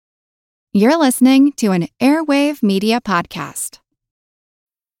You're listening to an Airwave Media Podcast.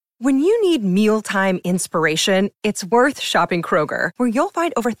 When you need mealtime inspiration, it's worth shopping Kroger, where you'll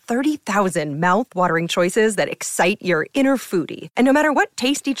find over 30,000 mouth-watering choices that excite your inner foodie. And no matter what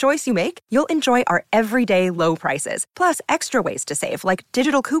tasty choice you make, you'll enjoy our everyday low prices, plus extra ways to save, like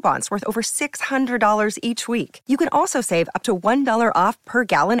digital coupons worth over $600 each week. You can also save up to $1 off per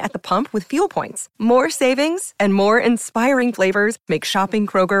gallon at the pump with fuel points. More savings and more inspiring flavors make shopping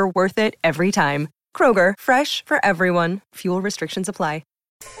Kroger worth it every time. Kroger, fresh for everyone. Fuel restrictions apply.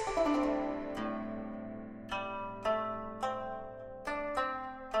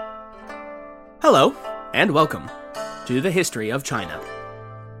 Hello, and welcome to the History of China.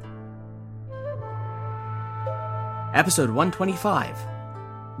 Episode 125,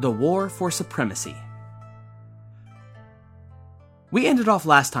 The War for Supremacy. We ended off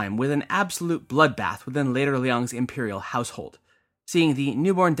last time with an absolute bloodbath within Later Liang's imperial household, seeing the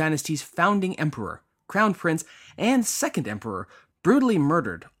newborn dynasty's founding emperor, crown prince, and second emperor brutally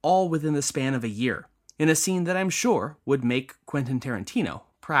murdered all within the span of a year, in a scene that I'm sure would make Quentin Tarantino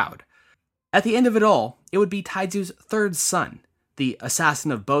proud. At the end of it all, it would be Taizu's third son, the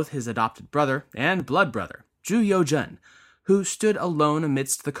assassin of both his adopted brother and blood brother, Zhu Youzhen, who stood alone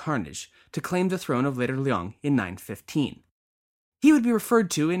amidst the carnage to claim the throne of Later Liang in 915. He would be referred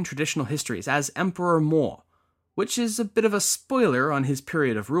to in traditional histories as Emperor Mo, which is a bit of a spoiler on his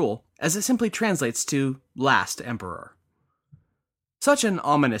period of rule, as it simply translates to Last Emperor. Such an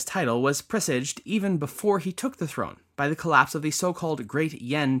ominous title was presaged even before he took the throne by the collapse of the so-called Great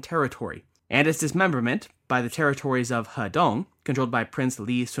Yan territory, and its dismemberment by the territories of Hedong, controlled by Prince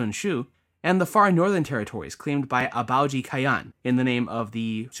Li Cunxu, and the far northern territories claimed by Abaoji Kaghan in the name of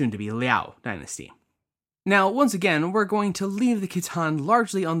the soon-to-be Liao Dynasty. Now, once again, we're going to leave the Khitan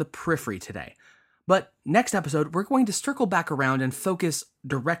largely on the periphery today, but next episode we're going to circle back around and focus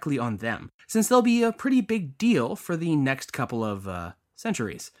directly on them, since they'll be a pretty big deal for the next couple of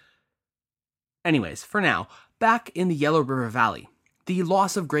centuries. Anyways, for now, back in the Yellow River Valley, the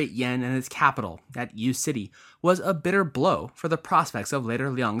loss of Great Yan and its capital, at Yu City, was a bitter blow for the prospects of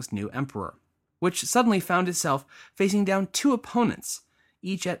Later Liang's new emperor, which suddenly found itself facing down two opponents,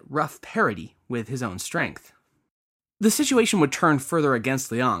 each at rough parity with his own strength. The situation would turn further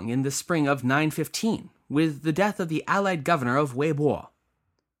against Liang in the spring of 915, with the death of the allied governor of Weibo.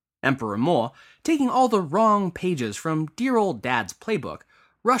 Emperor Mo, taking all the wrong pages from dear old dad's playbook,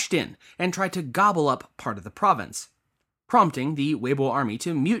 rushed in and tried to gobble up part of the province, prompting the Weibo army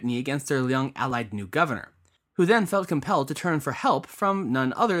to mutiny against their Liang allied new governor, who then felt compelled to turn for help from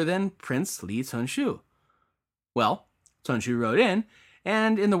none other than Prince Li Cunxu. Well, Cunxu rode in,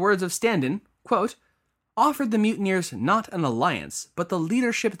 and in the words of Standen, quote, offered the mutineers not an alliance, but the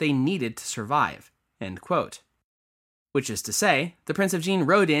leadership they needed to survive, end quote. Which is to say, the Prince of Jin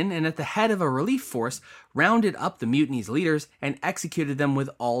rode in and at the head of a relief force rounded up the mutiny's leaders and executed them with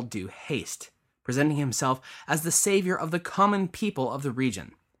all due haste, presenting himself as the savior of the common people of the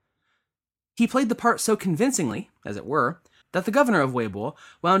region. He played the part so convincingly, as it were, that the governor of Weibo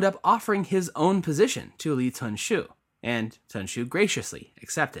wound up offering his own position to Li Cunxu, and Cunxu graciously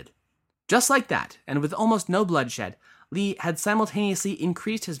accepted. Just like that, and with almost no bloodshed, Li had simultaneously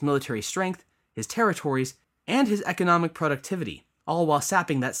increased his military strength, his territories, and his economic productivity, all while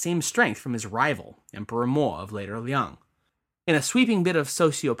sapping that same strength from his rival, Emperor Mo of Later Liang. In a sweeping bit of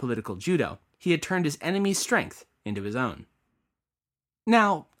socio-political judo, he had turned his enemy's strength into his own.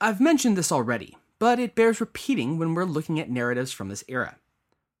 Now, I've mentioned this already, but it bears repeating when we're looking at narratives from this era.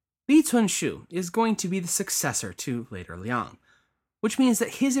 Li Cunxu is going to be the successor to Later Liang, which means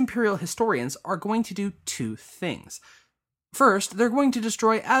that his imperial historians are going to do two things. First, they're going to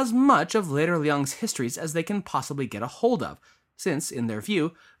destroy as much of Later Liang's histories as they can possibly get a hold of, since, in their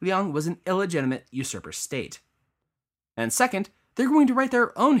view, Liang was an illegitimate usurper state. And second, they're going to write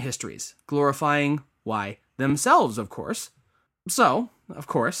their own histories, glorifying, why, themselves, of course. So, of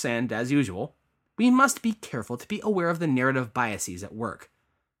course, and as usual, we must be careful to be aware of the narrative biases at work.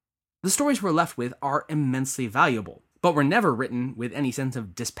 The stories we're left with are immensely valuable, but were never written with any sense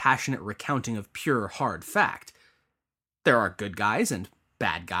of dispassionate recounting of pure, hard fact. There are good guys and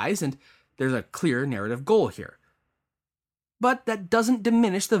bad guys, and there's a clear narrative goal here. But that doesn't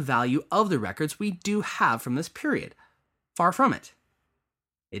diminish the value of the records we do have from this period. Far from it.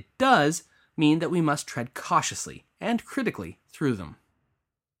 It does mean that we must tread cautiously and critically through them.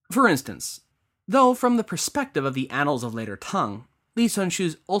 For instance, though from the perspective of the annals of Later Tang, Li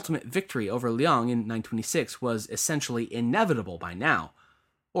Cunxu's ultimate victory over Liang in 926 was essentially inevitable by now,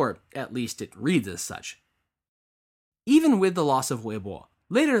 or at least it reads as such. Even with the loss of Weibo,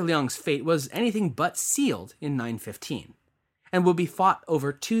 Later Liang's fate was anything but sealed in 915, and would be fought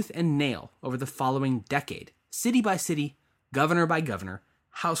over tooth and nail over the following decade, city by city, governor by governor,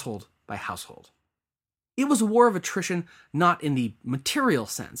 household by household. It was a war of attrition not in the material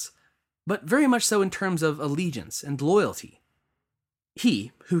sense, but very much so in terms of allegiance and loyalty.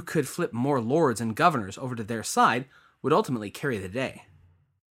 He who could flip more lords and governors over to their side would ultimately carry the day.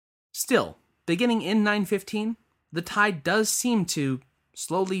 Still, beginning in 915, the tide does seem to,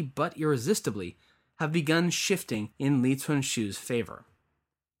 slowly but irresistibly, have begun shifting in Li Cunxu's favor.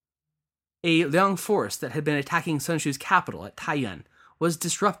 A Liang force that had been attacking Sun Shu's capital at Taiyuan was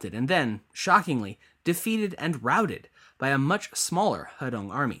disrupted and then, shockingly, defeated and routed by a much smaller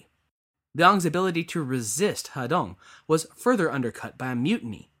Hedong army. Liang's ability to resist Hedong was further undercut by a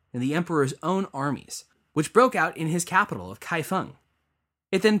mutiny in the emperor's own armies, which broke out in his capital of Kaifeng.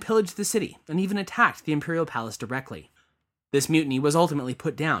 It then pillaged the city and even attacked the imperial palace directly. This mutiny was ultimately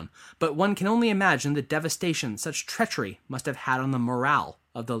put down, but one can only imagine the devastation such treachery must have had on the morale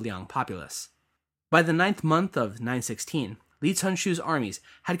of the Liang populace. By the 9th month of 916, Li Cunxu's armies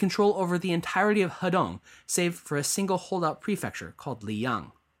had control over the entirety of Hedong, save for a single holdout prefecture called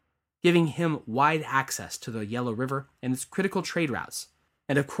Liyang, giving him wide access to the Yellow River and its critical trade routes.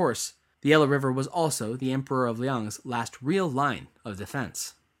 And of course, the Yellow River was also the Emperor of Liang's last real line of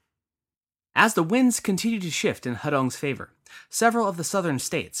defense. As the winds continued to shift in Hedong's favor, several of the southern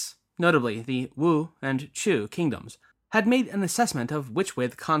states, notably the Wu and Chu kingdoms, had made an assessment of which way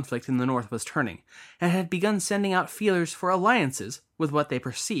the conflict in the north was turning, and had begun sending out feelers for alliances with what they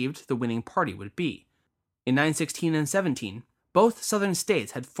perceived the winning party would be. In 916 and 17, both southern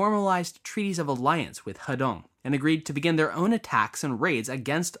states had formalized treaties of alliance with Hedong and agreed to begin their own attacks and raids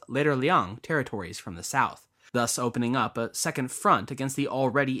against Later Liang territories from the south, thus opening up a second front against the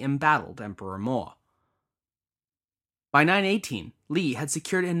already embattled Emperor Mo. By 918, Li had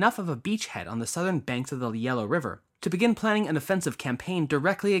secured enough of a beachhead on the southern banks of the Yellow River to begin planning an offensive campaign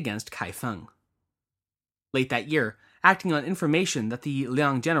directly against Kaifeng. Late that year, acting on information that the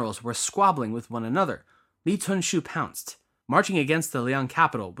Liang generals were squabbling with one another, Li Cunxu pounced, marching against the Liang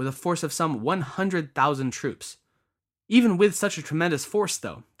capital with a force of some 100,000 troops. Even with such a tremendous force,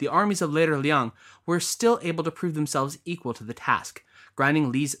 though, the armies of Later Liang were still able to prove themselves equal to the task,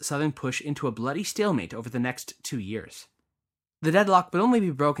 grinding Li's southern push into a bloody stalemate over the next 2 years. The deadlock would only be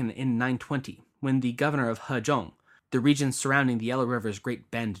broken in 920, when the governor of Hezhong, the region surrounding the Yellow River's Great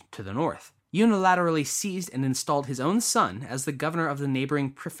Bend to the north, unilaterally seized and installed his own son as the governor of the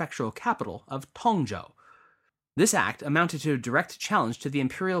neighboring prefectural capital of Tongzhou. This act amounted to a direct challenge to the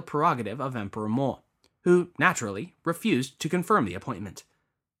imperial prerogative of Emperor Mo, who, naturally, refused to confirm the appointment.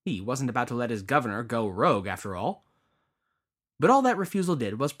 He wasn't about to let his governor go rogue, after all. But all that refusal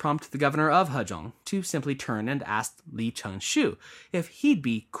did was prompt the governor of Hezhong to simply turn and ask Li Cunxu if he'd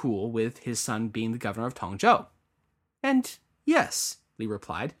be cool with his son being the governor of Tongzhou. And yes, Li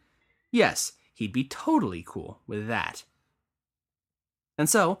replied. Yes, he'd be totally cool with that. And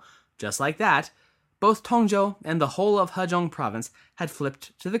so, just like that, both Tongzhou and the whole of Hezhong province had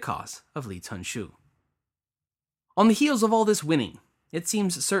flipped to the cause of Li Cunxu. On the heels of all this winning, it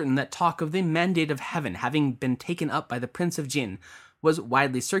seems certain that talk of the Mandate of Heaven having been taken up by the Prince of Jin was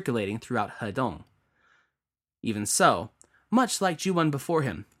widely circulating throughout Hedong. Even so, much like Zhu Wen before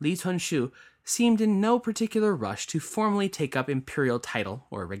him, Li Cunxu seemed in no particular rush to formally take up imperial title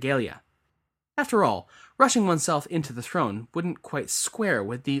or regalia. After all, rushing oneself into the throne wouldn't quite square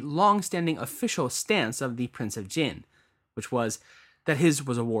with the long-standing official stance of the Prince of Jin, which was that his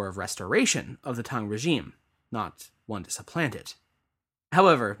was a war of restoration of the Tang regime, not one to supplant it.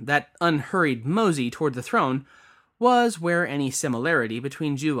 However, that unhurried mosey toward the throne was where any similarity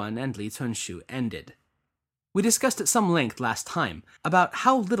between Zhu Wen and Li Cunxu ended. We discussed at some length last time about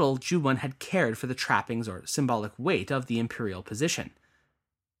how little Zhu Wen had cared for the trappings or symbolic weight of the imperial position.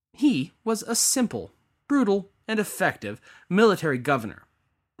 He was a simple, brutal, and effective military governor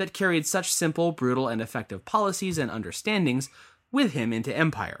that carried such simple, brutal, and effective policies and understandings with him into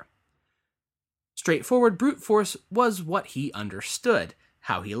empire. Straightforward brute force was what he understood,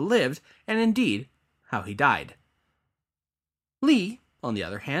 how he lived, and indeed, how he died. Li, on the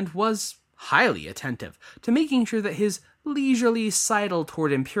other hand, was highly attentive to making sure that his leisurely sidle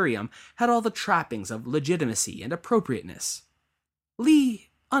toward imperium had all the trappings of legitimacy and appropriateness. Li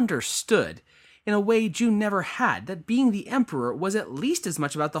understood, in a way Zhu never had, that being the emperor was at least as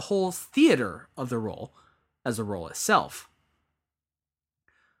much about the whole theater of the role as the role itself.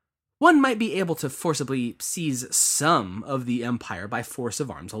 One might be able to forcibly seize some of the empire by force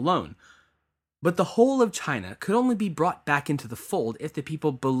of arms alone, but the whole of China could only be brought back into the fold if the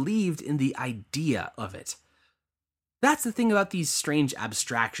people believed in the idea of it. That's the thing about these strange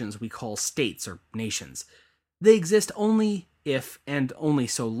abstractions we call states or nations. They exist only if and only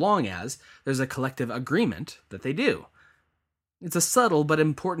so long as there's a collective agreement that they do. It's a subtle but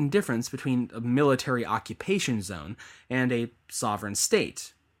important difference between a military occupation zone and a sovereign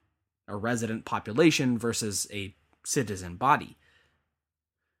state, a resident population versus a citizen body.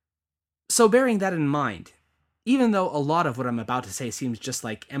 So bearing that in mind, even though a lot of what I'm about to say seems just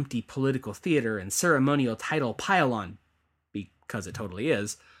like empty political theater and ceremonial title pile-on, because it totally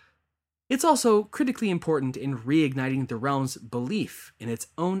is, it's also critically important in reigniting the realm's belief in its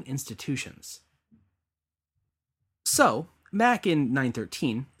own institutions. So, back in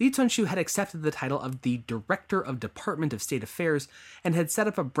 913, Li Cunxu had accepted the title of the Director of Department of State Affairs and had set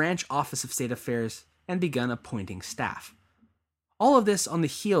up a branch office of state affairs and begun appointing staff. All of this on the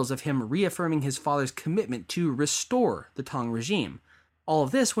heels of him reaffirming his father's commitment to restore the Tang regime. All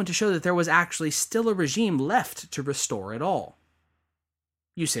of this went to show that there was actually still a regime left to restore at all.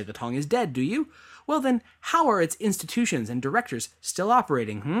 You say the Tang is dead, do you? Well then, how are its institutions and directors still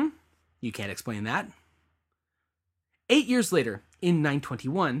operating, You can't explain that. 8 years later, in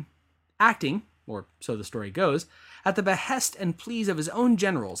 921, acting, or so the story goes, at the behest and pleas of his own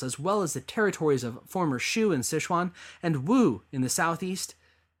generals, as well as the territories of former Shu in Sichuan and Wu in the southeast,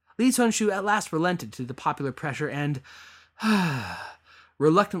 Li Cunxu at last relented to the popular pressure and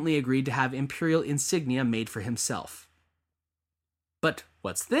reluctantly agreed to have imperial insignia made for himself. But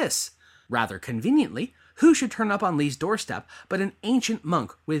what's this? Rather conveniently, who should turn up on Li's doorstep but an ancient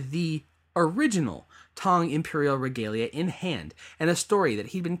monk with the original Tang imperial regalia in hand, and a story that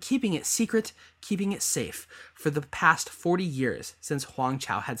he'd been keeping it secret, keeping it safe, for the past 40 years since Huang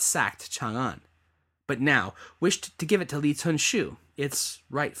Chao had sacked Chang'an, but now wished to give it to Li Cunxu, its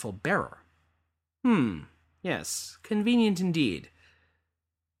rightful bearer. Yes, convenient indeed.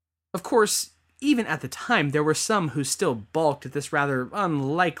 Of course, even at the time, there were some who still balked at this rather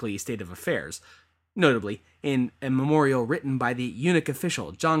unlikely state of affairs, notably in a memorial written by the eunuch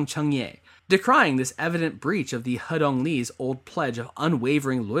official Zhang Chengye, decrying this evident breach of the Hedong Li's old pledge of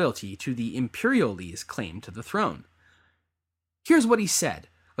unwavering loyalty to the imperial Li's claim to the throne. Here's what he said,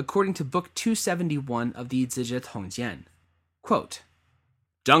 according to Book 271 of the Zizhi Tongjian. Quote,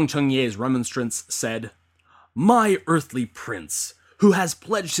 Zhang Chengye's remonstrance said, "My earthly prince, who has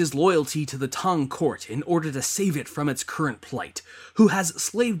pledged his loyalty to the Tang court in order to save it from its current plight, who has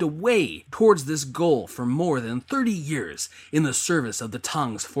slaved away towards this goal for more than 30 years in the service of the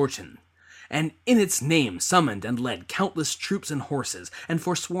Tang's fortune, and in its name summoned and led countless troops and horses, and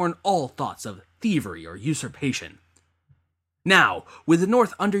forsworn all thoughts of thievery or usurpation. Now, with the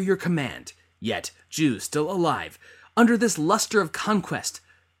north under your command, yet Jews still alive, under this luster of conquest,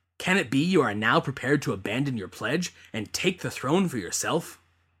 can it be you are now prepared to abandon your pledge and take the throne for yourself?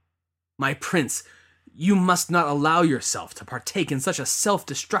 My prince, you must not allow yourself to partake in such a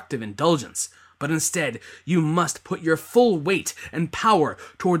self-destructive indulgence, but instead you must put your full weight and power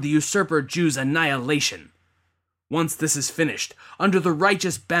toward the usurper Jew's annihilation. Once this is finished, under the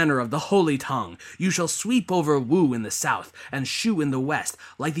righteous banner of the Holy Tang, you shall sweep over Wu in the south and Shu in the west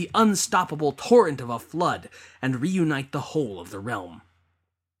like the unstoppable torrent of a flood and reunite the whole of the realm.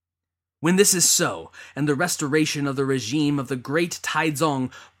 When this is so, and the restoration of the regime of the great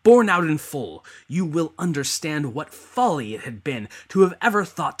Taizong borne out in full, you will understand what folly it had been to have ever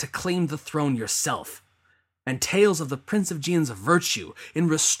thought to claim the throne yourself, and tales of the Prince of Jin's virtue in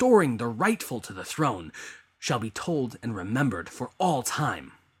restoring the rightful to the throne shall be told and remembered for all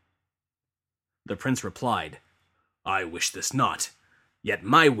time." The prince replied, "I wish this not, yet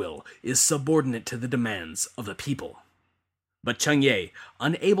my will is subordinate to the demands of the people." But Chengye,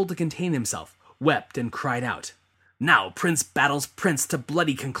 unable to contain himself, wept and cried out, "Now prince battles prince to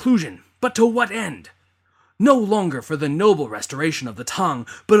bloody conclusion, but to what end? No longer for the noble restoration of the Tang,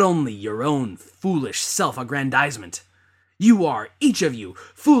 but only your own foolish self-aggrandizement. You are, each of you,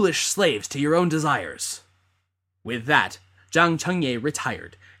 foolish slaves to your own desires." With that, Zhang Chengye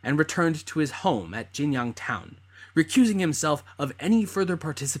retired and returned to his home at Jinyang town, recusing himself of any further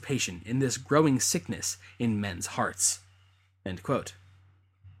participation in this growing sickness in men's hearts. End quote.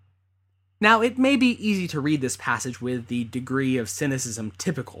 Now, it may be easy to read this passage with the degree of cynicism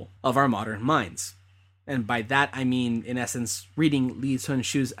typical of our modern minds. And by that, I mean, in essence, reading Li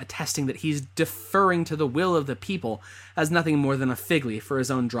Cunxu's attesting that he's deferring to the will of the people as nothing more than a fig leaf for his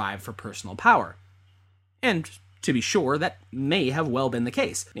own drive for personal power. And, to be sure, that may have well been the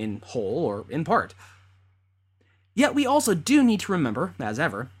case, in whole or in part. Yet we also do need to remember, as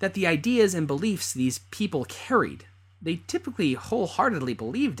ever, that the ideas and beliefs these people carried, they typically wholeheartedly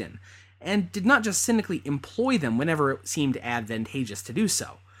believed in, and did not just cynically employ them whenever it seemed advantageous to do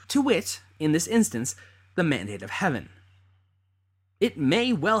so. To wit, in this instance, the mandate of heaven. It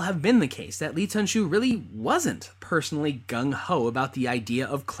may well have been the case that Li Cunxu really wasn't personally gung-ho about the idea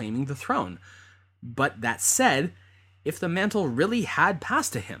of claiming the throne. But that said, if the mantle really had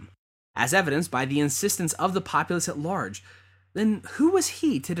passed to him, as evidenced by the insistence of the populace at large, then who was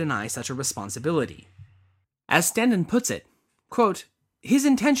he to deny such a responsibility? As Standen puts it, quote, "His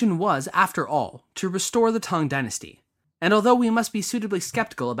intention was, after all, to restore the Tang Dynasty. And although we must be suitably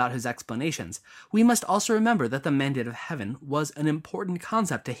skeptical about his explanations, we must also remember that the mandate of heaven was an important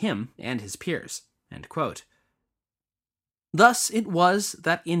concept to him and his peers." End quote. Thus, it was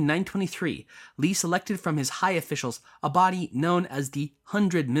that in 923, Li selected from his high officials a body known as the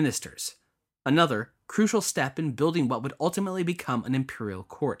 100 Ministers, another crucial step in building what would ultimately become an imperial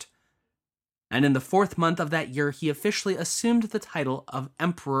court. And in the 4th month of that year, he officially assumed the title of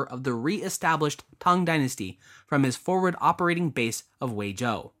Emperor of the re-established Tang Dynasty from his forward operating base of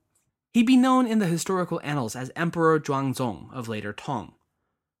Weizhou. He'd be known in the historical annals as Emperor Zhuangzong of Later Tang.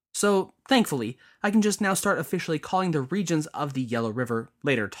 So, thankfully, I can just now start officially calling the regions of the Yellow River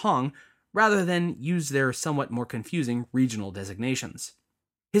Later Tang, rather than use their somewhat more confusing regional designations.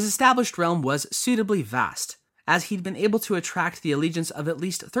 His established realm was suitably vast, as he'd been able to attract the allegiance of at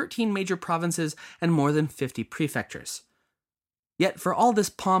least 13 major provinces and more than 50 prefectures. Yet for all this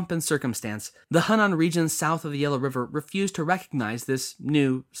pomp and circumstance, the Henan region south of the Yellow River refused to recognize this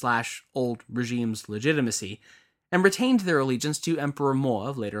new/old regime's legitimacy, and retained their allegiance to Emperor Mo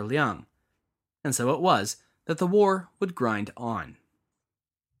of Later Liang. And so it was that the war would grind on.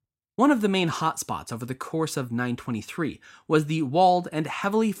 One of the main hotspots over the course of 923 was the walled and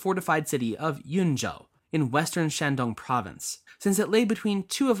heavily fortified city of Yunzhou in western Shandong province, since it lay between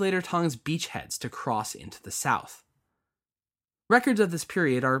two of Later Tang's beachheads to cross into the south. Records of this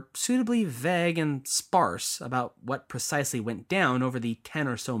period are suitably vague and sparse about what precisely went down over the 10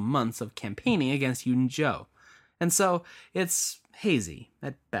 or so months of campaigning against Yunzhou, and so it's hazy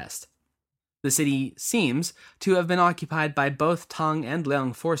at best. The city seems to have been occupied by both Tang and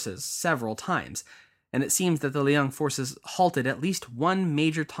Liang forces several times, and it seems that the Liang forces halted at least one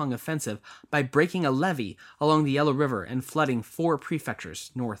major Tang offensive by breaking a levee along the Yellow River and flooding 4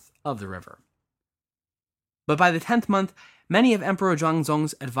 prefectures north of the river. But by the 10th month, many of Emperor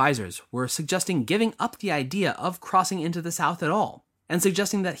Zhuangzong's advisors were suggesting giving up the idea of crossing into the south at all, and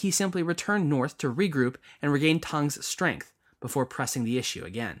suggesting that he simply return north to regroup and regain Tang's strength before pressing the issue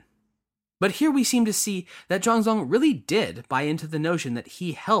again. But here we seem to see that Zhuangzong really did buy into the notion that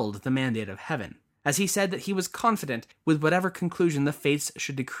he held the mandate of heaven, as he said that he was confident with whatever conclusion the fates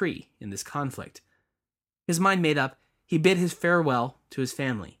should decree in this conflict. His mind made up, he bid his farewell to his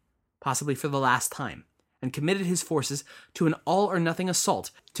family, possibly for the last time, and committed his forces to an all-or-nothing assault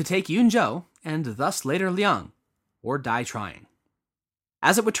to take Yunzhou and thus Later Liang, or die trying.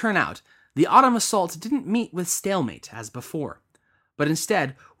 As it would turn out, the autumn assault didn't meet with stalemate as before, but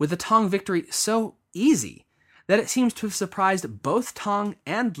instead with the Tang victory so easy that it seems to have surprised both Tang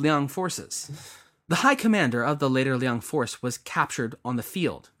and Liang forces. The high commander of the Later Liang force was captured on the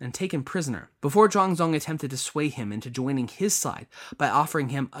field and taken prisoner before Zhuangzong attempted to sway him into joining his side by offering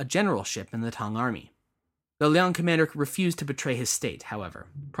him a generalship in the Tang army. The Liang commander refused to betray his state, however,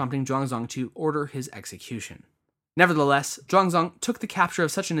 prompting Zhuangzong to order his execution. Nevertheless, Zhuangzong took the capture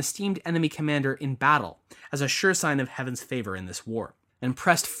of such an esteemed enemy commander in battle as a sure sign of heaven's favor in this war, and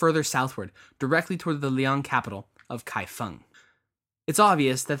pressed further southward, directly toward the Liang capital of Kaifeng. It's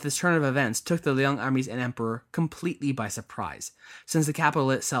obvious that this turn of events took the Liang armies and emperor completely by surprise, since the capital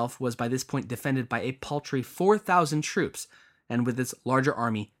itself was by this point defended by a paltry 4,000 troops, and with its larger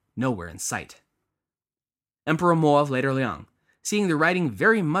army nowhere in sight. Emperor Mo of Later Liang, seeing the writing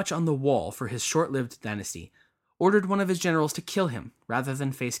very much on the wall for his short-lived dynasty, ordered one of his generals to kill him rather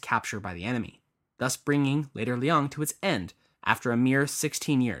than face capture by the enemy, thus bringing Later Liang to its end after a mere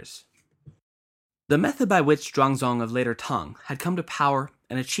 16 years. The method by which Zhuangzong of Later Tang had come to power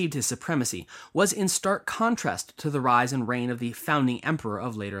and achieved his supremacy was in stark contrast to the rise and reign of the founding emperor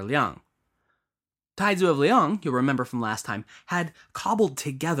of Later Liang. Taizu of Liang, you'll remember from last time, had cobbled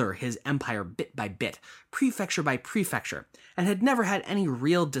together his empire bit by bit, prefecture by prefecture, and had never had any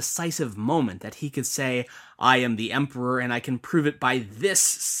real decisive moment that he could say, "I am the emperor and I can prove it by this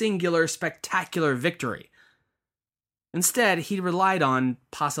singular spectacular victory." Instead, he relied on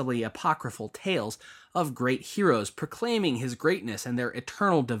possibly apocryphal tales of great heroes proclaiming his greatness and their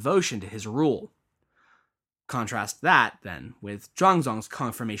eternal devotion to his rule. Contrast that, then, with Zhuangzong's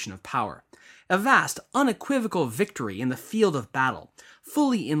confirmation of power. A vast, unequivocal victory in the field of battle,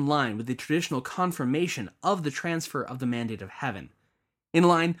 fully in line with the traditional confirmation of the transfer of the mandate of heaven, in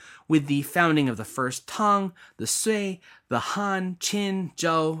line with the founding of the first Tang, the Sui, the Han, Qin,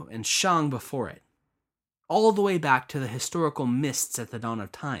 Zhou, and Shang before it. all the way back to the historical mists at the dawn of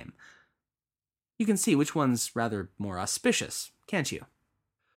time. You can see which one's rather more auspicious, can't you?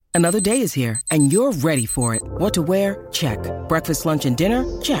 Another day is here, and you're ready for it. What to wear? Check. Breakfast, lunch, and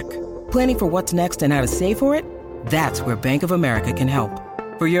dinner? Check. Planning for what's next and how to save for it? That's where Bank of America can help.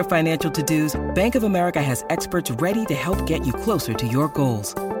 For your financial to-dos, Bank of America has experts ready to help get you closer to your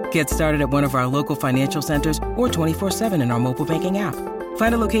goals. Get started at one of our local financial centers or 24/7 in our mobile banking app.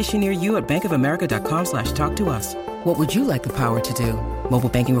 Find a location near you at bankofamerica.com/talktous. What would you like the power to do? Mobile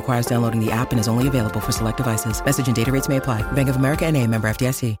banking requires downloading the app and is only available for select devices. Message and data rates may apply. Bank of America N.A., member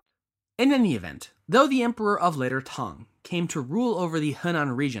FDIC. In any event, though the emperor of Later Tang came to rule over the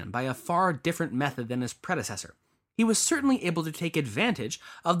Henan region by a far different method than his predecessor, he was certainly able to take advantage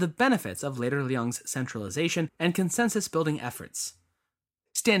of the benefits of Later Liang's centralization and consensus-building efforts.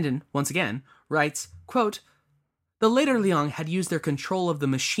 Standen, once again, writes, quote, "The Later Liang had used their control of the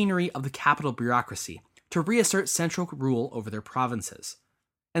machinery of the capital bureaucracy to reassert central rule over their provinces,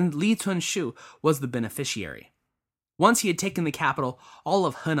 and Li Cunxu was the beneficiary. Once he had taken the capital, all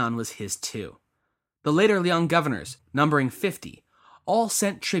of Henan was his too. The Later Liang governors, numbering 50, all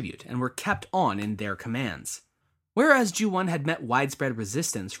sent tribute and were kept on in their commands. Whereas Zhu Wen had met widespread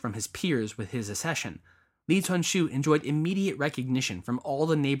resistance from his peers with his accession, Li Cunxu enjoyed immediate recognition from all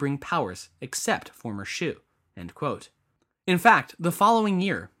the neighboring powers except former Shu." End quote. In fact, the following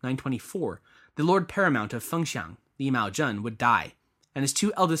year, 924, the Lord Paramount of Fengxiang, Li Maozhen, would die, and his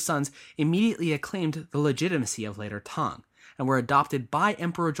two eldest sons immediately acclaimed the legitimacy of Later Tang, and were adopted by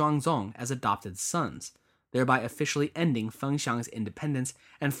Emperor Zhuangzong as adopted sons, thereby officially ending Fengxiang's independence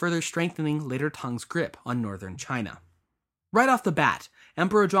and further strengthening Later Tang's grip on northern China. Right off the bat,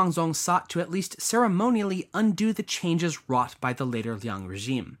 Emperor Zhuangzong sought to at least ceremonially undo the changes wrought by the Later Liang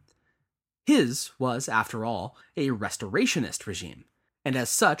regime. His was, after all, a restorationist regime, and as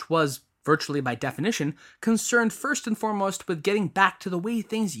such was, virtually by definition, concerned first and foremost with getting back to the way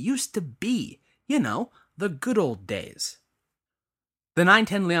things used to be. You know, the good old days. The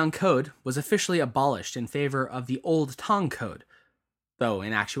 910 Liang Code was officially abolished in favor of the old Tang Code, though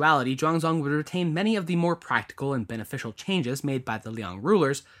in actuality Zhuangzong would retain many of the more practical and beneficial changes made by the Liang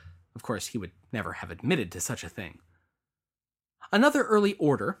rulers. Of course, he would never have admitted to such a thing. Another early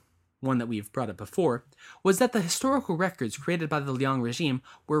order, one that we've brought up before, was that the historical records created by the Liang regime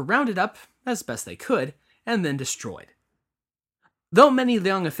were rounded up as best they could and then destroyed. Though many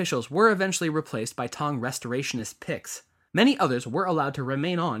Liang officials were eventually replaced by Tang restorationist picks, many others were allowed to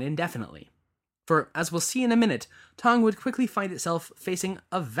remain on indefinitely. For, as we'll see in a minute, Tang would quickly find itself facing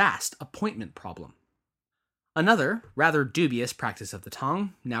a vast appointment problem. Another, rather dubious practice of the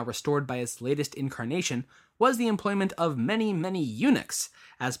Tang, now restored by its latest incarnation, was the employment of many, many eunuchs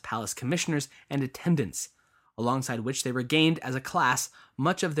as palace commissioners and attendants, alongside which they regained as a class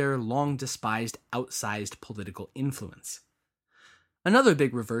much of their long-despised outsized political influence. Another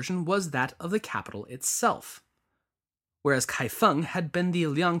big reversion was that of the capital itself. Whereas Kaifeng had been the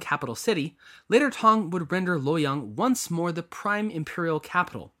Liang capital city, Later Tang would render Luoyang once more the prime imperial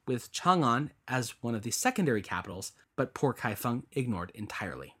capital, with Chang'an as one of the secondary capitals, but poor Kaifeng ignored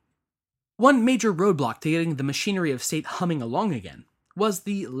entirely. One major roadblock to getting the machinery of state humming along again was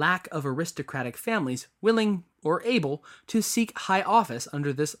the lack of aristocratic families willing or able to seek high office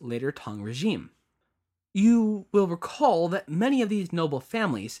under this Later Tang regime. You will recall that many of these noble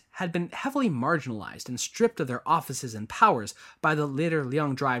families had been heavily marginalized and stripped of their offices and powers by the Later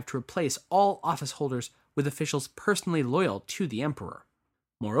Liang drive to replace all office holders with officials personally loyal to the emperor.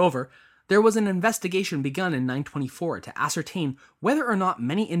 Moreover, there was an investigation begun in 924 to ascertain whether or not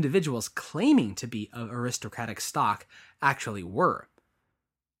many individuals claiming to be of aristocratic stock actually were.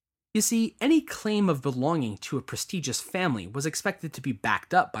 You see, any claim of belonging to a prestigious family was expected to be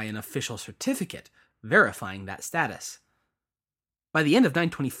backed up by an official certificate verifying that status. By the end of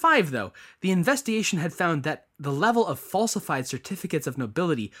 925, though, the investigation had found that the level of falsified certificates of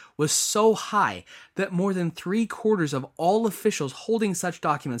nobility was so high that more than 3/4 of all officials holding such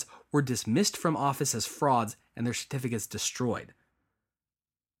documents were dismissed from office as frauds and their certificates destroyed.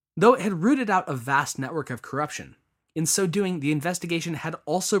 Though it had rooted out a vast network of corruption, in so doing, the investigation had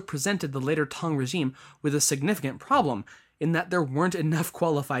also presented the Later Tang regime with a significant problem in that there weren't enough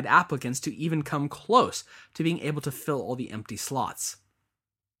qualified applicants to even come close to being able to fill all the empty slots.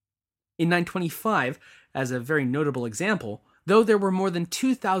 In 925, as a very notable example, though there were more than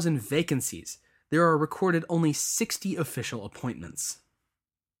 2,000 vacancies, there are recorded only 60 official appointments.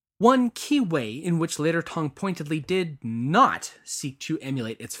 One key way in which Later Tang pointedly did not seek to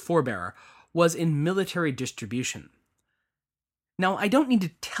emulate its forebearer was in military distribution. Now, I don't need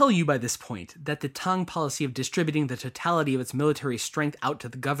to tell you by this point that the Tang policy of distributing the totality of its military strength out to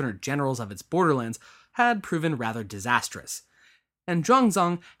the governor-generals of its borderlands had proven rather disastrous, and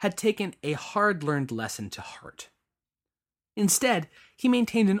Zhuangzong had taken a hard-learned lesson to heart. Instead, he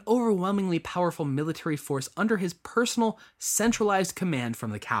maintained an overwhelmingly powerful military force under his personal, centralized command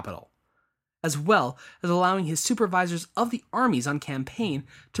from the capital, as well as allowing his supervisors of the armies on campaign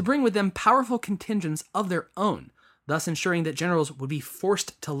to bring with them powerful contingents of their own, thus ensuring that generals would be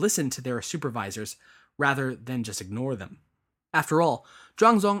forced to listen to their supervisors rather than just ignore them. After all,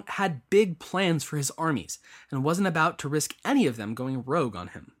 Zhuangzong had big plans for his armies and wasn't about to risk any of them going rogue on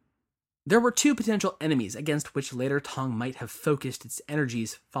him. There were two potential enemies against which Later Tang might have focused its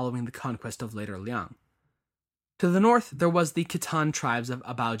energies following the conquest of Later Liang. To the north, there was the Khitan tribes of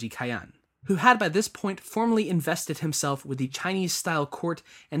Abaoji Kaghan, who had by this point formally invested himself with the Chinese-style court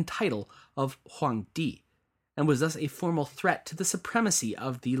and title of Huangdi, and was thus a formal threat to the supremacy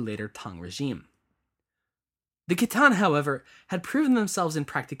of the Later Tang regime. The Khitan, however, had proven themselves in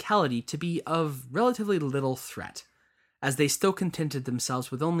practicality to be of relatively little threat, as they still contented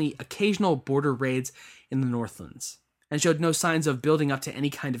themselves with only occasional border raids in the Northlands, and showed no signs of building up to any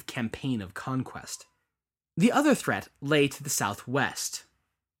kind of campaign of conquest. The other threat lay to the southwest,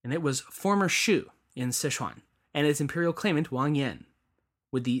 and it was Former Shu in Sichuan, and its imperial claimant Wang Yen,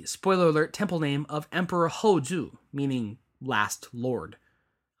 with the spoiler alert temple name of Emperor Houzhu, meaning last lord.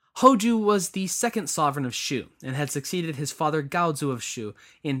 Houzhu was the second sovereign of Shu, and had succeeded his father Gaozu of Shu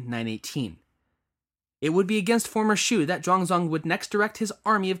in 918. It would be against Former Shu that Zhuangzong would next direct his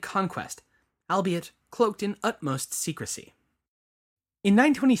army of conquest, albeit cloaked in utmost secrecy. In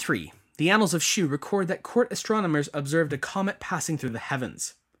 923, the Annals of Shu record that court astronomers observed a comet passing through the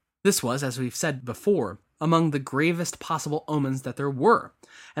heavens. This was, as we've said before, among the gravest possible omens that there were,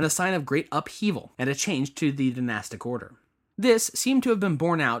 and a sign of great upheaval and a change to the dynastic order. This seemed to have been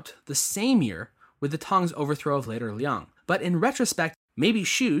borne out the same year with the Tang's overthrow of Later Liang, but in retrospect, maybe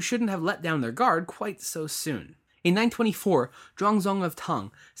Shu shouldn't have let down their guard quite so soon. In 924, Zhuangzong of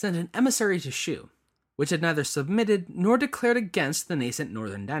Tang sent an emissary to Shu, which had neither submitted nor declared against the nascent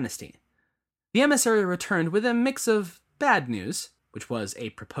Northern Dynasty. The emissary returned with a mix of bad news, which was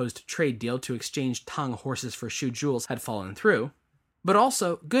a proposed trade deal to exchange Tang horses for Shu jewels had fallen through, but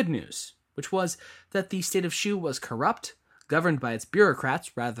also good news, which was that the state of Shu was corrupt, governed by its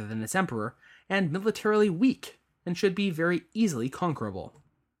bureaucrats rather than its emperor, and militarily weak, and should be very easily conquerable.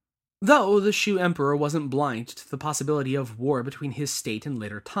 Though the Shu emperor wasn't blind to the possibility of war between his state and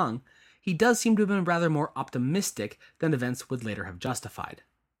Later Tang, he does seem to have been rather more optimistic than events would later have justified.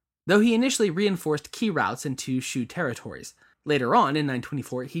 Though he initially reinforced key routes into Shu territories, later on in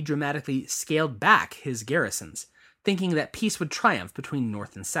 924 he dramatically scaled back his garrisons, thinking that peace would triumph between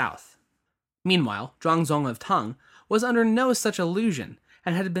north and south. Meanwhile, Zhuangzong of Tang was under no such illusion,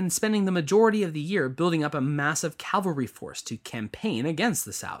 and had been spending the majority of the year building up a massive cavalry force to campaign against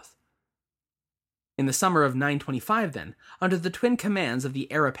the south. In the summer of 925 then, under the twin commands of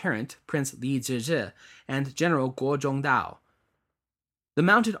the heir apparent, Prince Li Zhizhi, and General Guo Zhongdao, the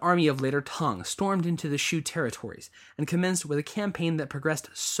mounted army of Later Tang stormed into the Shu territories, and commenced with a campaign that progressed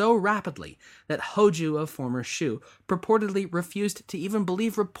so rapidly that Houzhu of Former Shu purportedly refused to even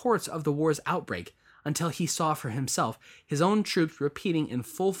believe reports of the war's outbreak, until he saw for himself his own troops repeating in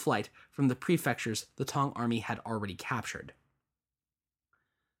full flight from the prefectures the Tang army had already captured.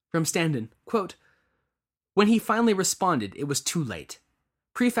 From Standen, quote, "When he finally responded, it was too late.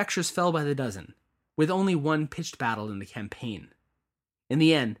 Prefectures fell by the dozen, with only one pitched battle in the campaign. In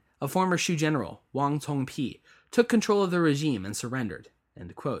the end, a former Shu general, Wang Congpi, took control of the regime and surrendered."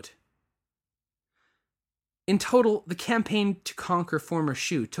 End quote. In total, the campaign to conquer Former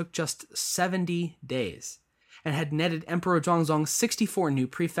Shu took just 70 days, and had netted Emperor Zhuangzong 64 new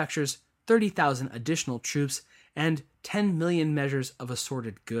prefectures, 30,000 additional troops, and 10 million measures of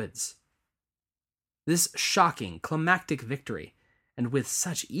assorted goods. This shocking, climactic victory, and with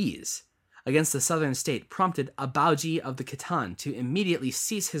such ease, against the southern state prompted Abaoji of the Khitan to immediately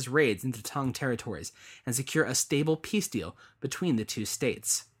cease his raids into Tang territories and secure a stable peace deal between the two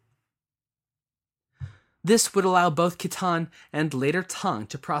states. This would allow both Khitan and Later Tang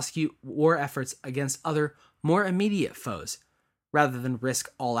to prosecute war efforts against other, more immediate foes, rather than risk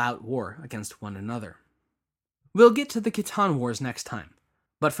all-out war against one another. We'll get to the Khitan Wars next time,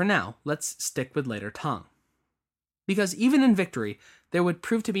 but for now, let's stick with Later Tang. Because even in victory, there would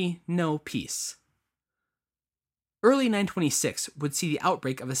prove to be no peace. Early 926 would see the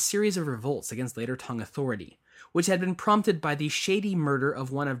outbreak of a series of revolts against Later Tang authority, which had been prompted by the shady murder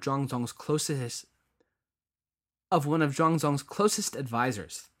of one of Zhuangzong's closest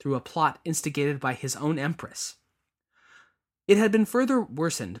advisors through a plot instigated by his own empress. It had been further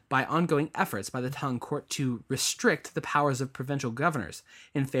worsened by ongoing efforts by the Tang court to restrict the powers of provincial governors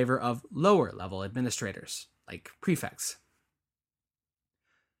in favor of lower-level administrators, like prefects.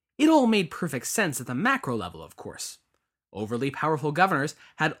 It all made perfect sense at the macro level, of course. Overly powerful governors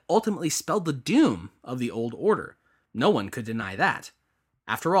had ultimately spelled the doom of the old order. No one could deny that.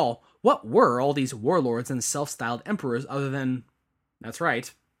 After all, what were all these warlords and self-styled emperors other than, that's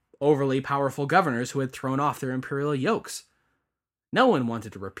right, overly powerful governors who had thrown off their imperial yokes? No one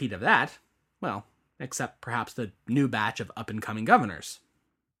wanted a repeat of that, well, except perhaps the new batch of up-and-coming governors.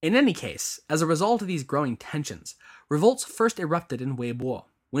 In any case, as a result of these growing tensions, revolts first erupted in Weibo,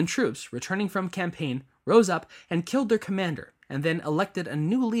 when troops, returning from campaign, rose up and killed their commander, and then elected a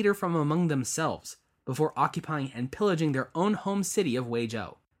new leader from among themselves, before occupying and pillaging their own home city of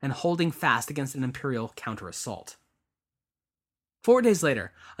Weizhou, and holding fast against an imperial counter-assault. 4 days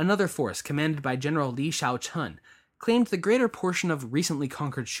later, another force, commanded by General Li Siyuan, claimed the greater portion of recently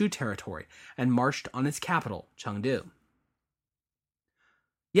conquered Shu territory and marched on its capital, Chengdu.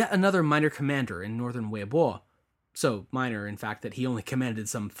 Yet another minor commander in northern Weibo, so minor in fact that he only commanded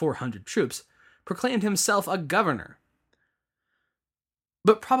some 400 troops, proclaimed himself a governor.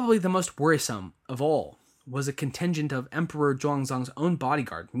 But probably the most worrisome of all was a contingent of Emperor Zhuangzong's own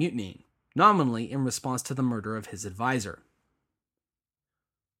bodyguard mutinying, nominally in response to the murder of his advisor.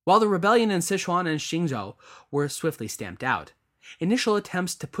 While the rebellion in Sichuan and Xingzhou were swiftly stamped out, initial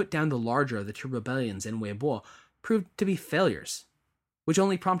attempts to put down the larger of the two rebellions in Weibo proved to be failures, which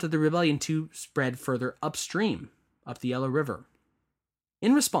only prompted the rebellion to spread further upstream, up the Yellow River.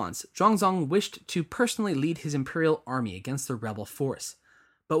 In response, Zhuangzong wished to personally lead his imperial army against the rebel force,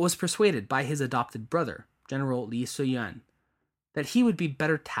 but was persuaded by his adopted brother, General Li Siyuan, that he would be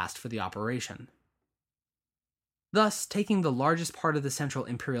better tasked for the operation. Thus, taking the largest part of the central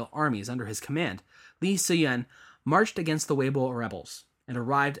imperial armies under his command, Li Siyuan marched against the Weibo rebels and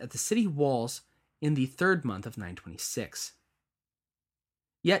arrived at the city walls in the 3rd month of 926.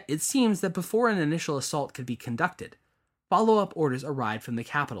 Yet it seems that before an initial assault could be conducted, follow-up orders arrived from the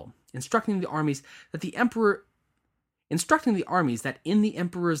capital, instructing the armies that in the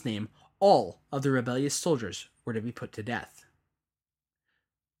emperor's name all of the rebellious soldiers were to be put to death.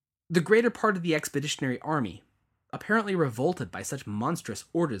 The greater part of the expeditionary army, apparently revolted by such monstrous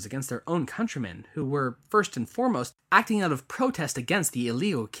orders against their own countrymen, who were, first and foremost, acting out of protest against the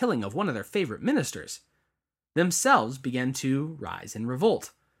illegal killing of one of their favorite ministers, themselves began to rise in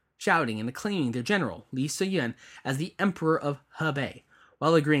revolt, shouting and acclaiming their general, Li Siyuan, as the Emperor of Hebei,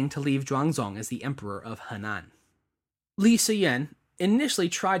 while agreeing to leave Zhuangzong as the Emperor of Henan. Li Siyuan initially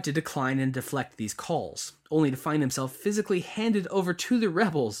tried to decline and deflect these calls, only to find himself physically handed over to the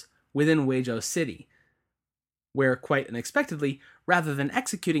rebels within Weizhou City, where, quite unexpectedly, rather than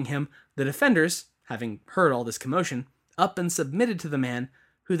executing him, the defenders, having heard all this commotion, up and submitted to the man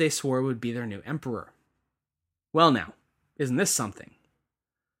who they swore would be their new emperor. Well now, isn't this something?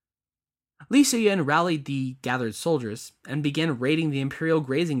 Li Siyuan rallied the gathered soldiers and began raiding the imperial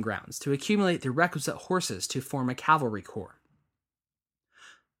grazing grounds to accumulate the requisite horses to form a cavalry corps.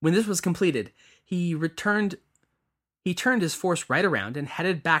 When this was completed, he turned his force right around and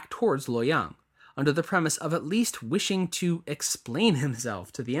headed back towards Luoyang, under the premise of at least wishing to explain himself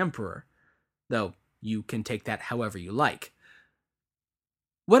to the emperor, though you can take that however you like.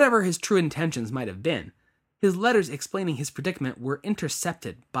 Whatever his true intentions might have been, his letters explaining his predicament were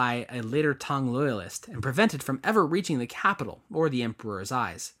intercepted by a later Tang loyalist and prevented from ever reaching the capital or the emperor's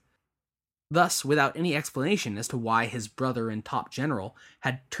eyes. Thus, without any explanation as to why his brother and top general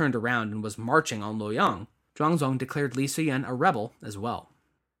had turned around and was marching on Luoyang, Zhuangzong declared Li Siyuan a rebel as well.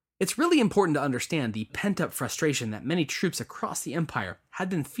 It's really important to understand the pent-up frustration that many troops across the empire had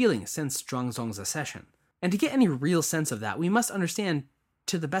been feeling since Zhuangzong's accession. And to get any real sense of that, we must understand,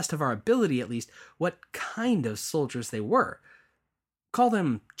 to the best of our ability at least, what kind of soldiers they were. Call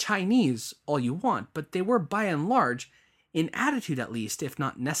them Chinese all you want, but they were by and large, in attitude at least, if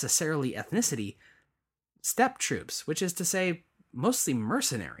not necessarily ethnicity, steppe troops, which is to say, mostly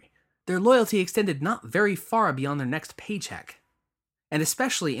mercenary. Their loyalty extended not very far beyond their next paycheck. And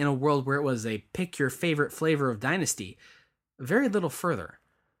especially in a world where it was a pick-your-favorite flavor of dynasty, very little further.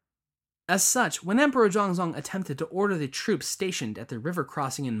 As such, when Emperor Zhuangzong attempted to order the troops stationed at the river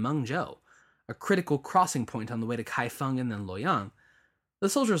crossing in Mengzhou, a critical crossing point on the way to Kaifeng and then Luoyang, the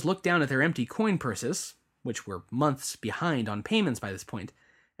soldiers looked down at their empty coin purses, which were months behind on payments by this point,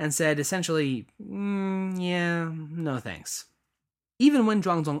 and said essentially, yeah, no thanks. Even when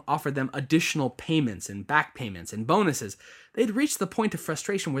Zhuangzong offered them additional payments and back payments and bonuses, they'd reached the point of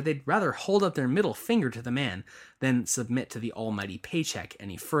frustration where they'd rather hold up their middle finger to the man than submit to the almighty paycheck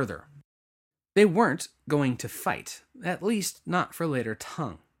any further. They weren't going to fight, at least not for Later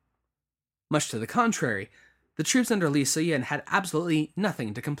Tang. Much to the contrary, the troops under Li Siyuan had absolutely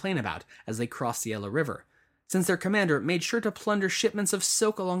nothing to complain about as they crossed the Yellow River, since their commander made sure to plunder shipments of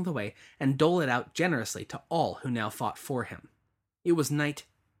silk along the way and dole it out generously to all who now fought for him. It was night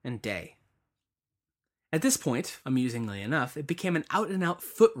and day. At this point, amusingly enough, it became an out-and-out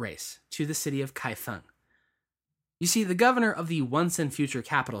foot race to the city of Kaifeng. You see, the governor of the once-and-future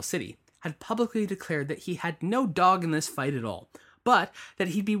capital city had publicly declared that he had no dog in this fight at all, but that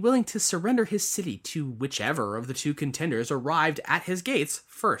he'd be willing to surrender his city to whichever of the two contenders arrived at his gates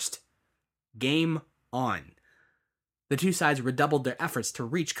first. Game on. The two sides redoubled their efforts to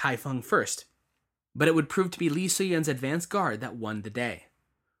reach Kaifeng first, but it would prove to be Li Siyuan's advance guard that won the day,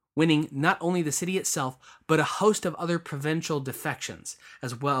 winning not only the city itself, but a host of other provincial defections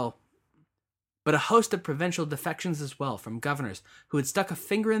as well. From governors who had stuck a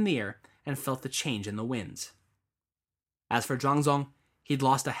finger in the air and felt the change in the winds. As for Zhuangzong, he'd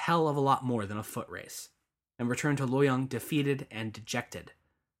lost a hell of a lot more than a foot race, and returned to Luoyang defeated and dejected.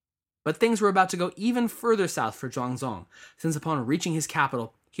 But things were about to go even further south for Zhuangzong, since upon reaching his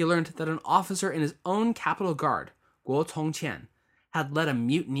capital, he learned that an officer in his own capital guard, Guo Tongqian, had led a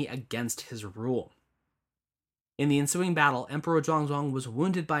mutiny against his rule. In the ensuing battle, Emperor Zhuangzong was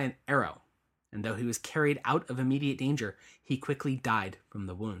wounded by an arrow, and though he was carried out of immediate danger, he quickly died from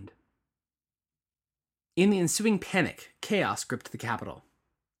the wound. In the ensuing panic, chaos gripped the capital.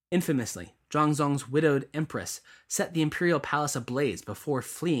 Infamously, Zhuangzong's widowed empress set the imperial palace ablaze before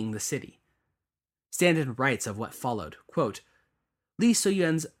fleeing the city. Standen writes of what followed, quote, Li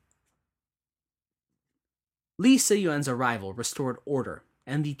Siyuan's arrival restored order,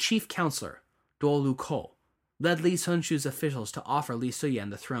 and the chief counselor, Duo Luko, led Li Cunxu's officials to offer Li Siyuan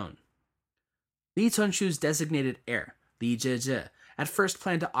the throne. Li Cunxu's designated heir, Li Zhizhi, at first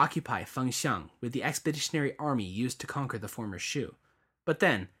planned to occupy Fengxiang with the expeditionary army used to conquer the former Shu, but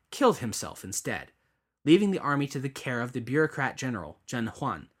then killed himself instead, leaving the army to the care of the bureaucrat general, Zhen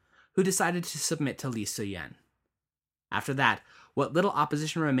Huan, who decided to submit to Li Siyuan. After that, what little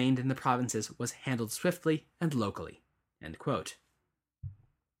opposition remained in the provinces was handled swiftly and locally. End quote.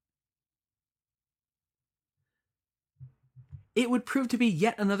 It would prove to be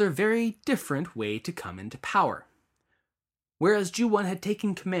yet another very different way to come into power. Whereas Zhu Wen had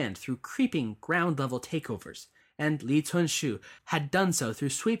taken command through creeping ground-level takeovers, and Li Cunxu had done so through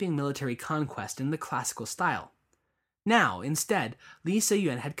sweeping military conquest in the classical style. Now, instead, Li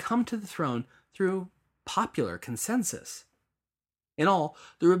Siyuan had come to the throne through popular consensus. In all,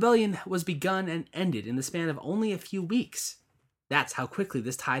 the rebellion was begun and ended in the span of only a few weeks. That's how quickly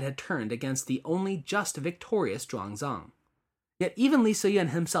this tide had turned against the only just victorious Zhuangzong. Yet even Li Siyuan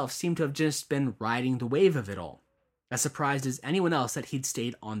himself seemed to have just been riding the wave of it all, as surprised as anyone else that he'd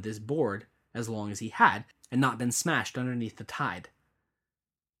stayed on this board as long as he had, and not been smashed underneath the tide.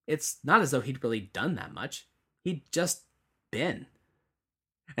 It's not as though he'd really done that much. He'd just been.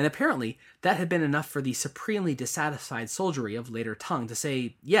 And apparently, that had been enough for the supremely dissatisfied soldiery of Later Tang to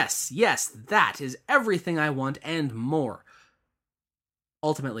say, yes, that is everything I want and more.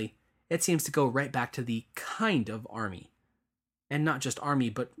 Ultimately, it seems to go right back to the kind of army, and not just army,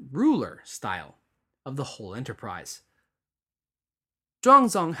 but ruler style of the whole enterprise.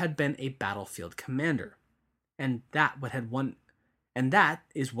 Zhuangzong had been a battlefield commander, and that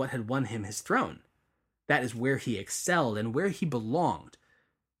is what had won him his throne. That is where he excelled and where he belonged.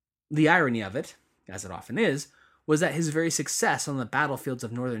 The irony of it, as it often is, was that his very success on the battlefields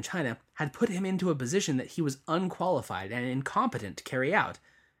of northern China had put him into a position that he was unqualified and incompetent to carry out,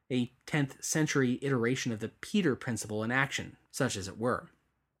 a 10th century iteration of the Peter principle in action, such as it were.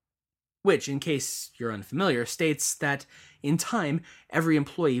 Which, in case you're unfamiliar, states that, in time, every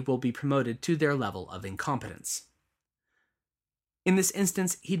employee will be promoted to their level of incompetence. In this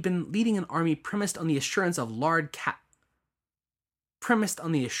instance, he'd been leading an army premised on the assurance of large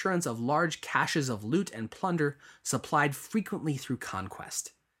caches of loot and plunder supplied frequently through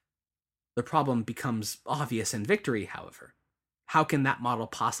conquest. The problem becomes obvious in victory, however. How can that model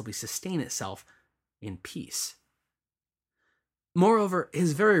possibly sustain itself in peace? Moreover,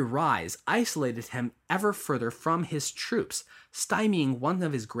 his very rise isolated him ever further from his troops, stymieing one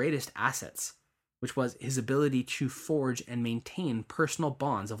of his greatest assets, which was his ability to forge and maintain personal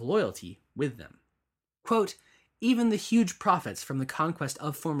bonds of loyalty with them. Quote, even the huge profits from the conquest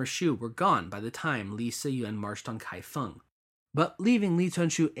of former Shu were gone by the time Li Siyuan marched on Kaifeng, but leaving Li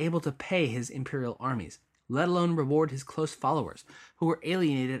Cunxu able to pay his imperial armies, let alone reward his close followers, who were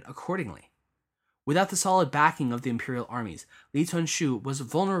alienated accordingly. Without the solid backing of the imperial armies, Li Cunxu was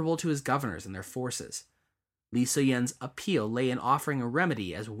vulnerable to his governors and their forces. Li Siyuan's appeal lay in offering a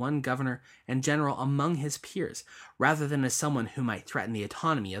remedy as one governor and general among his peers, rather than as someone who might threaten the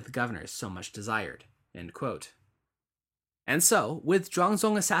autonomy of the governors so much desired." End quote. And so, with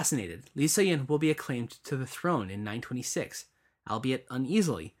Zhuangzong assassinated, Li Siyuan will be acclaimed to the throne in 926, albeit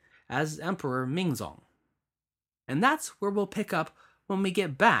uneasily, as Emperor Minzong. And that's where we'll pick up when we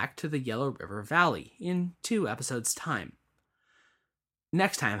get back to the Yellow River Valley in 2 episodes' time.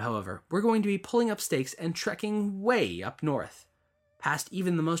 Next time, however, we're going to be pulling up stakes and trekking way up north, past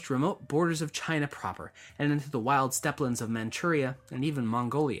even the most remote borders of China proper, and into the wild steppelands of Manchuria and even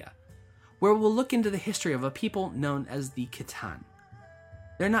Mongolia, where we'll look into the history of a people known as the Khitan.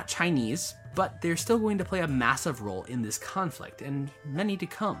 They're not Chinese, but they're still going to play a massive role in this conflict, and many to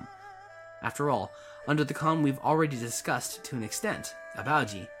come. After all, under the Khan we've already discussed to an extent,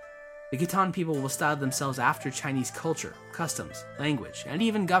 Abaoji, the Khitan people will style themselves after Chinese culture, customs, language, and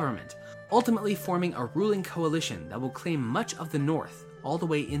even government, ultimately forming a ruling coalition that will claim much of the north all the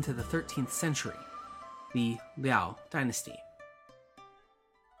way into the 13th century, the Liao Dynasty.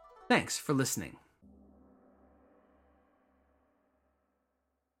 Thanks for listening.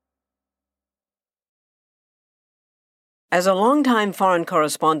 As a long-time foreign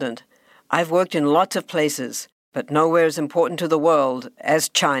correspondent, I've worked in lots of places, but nowhere as important to the world as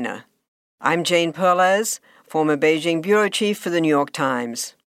China. I'm Jane Perlez, former Beijing bureau chief for the New York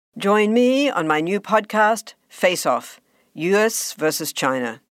Times. Join me on my new podcast, Face Off, U.S. versus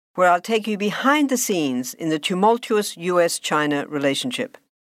China, where I'll take you behind the scenes in the tumultuous U.S.-China relationship.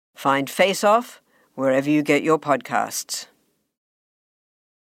 Find Face Off wherever you get your podcasts.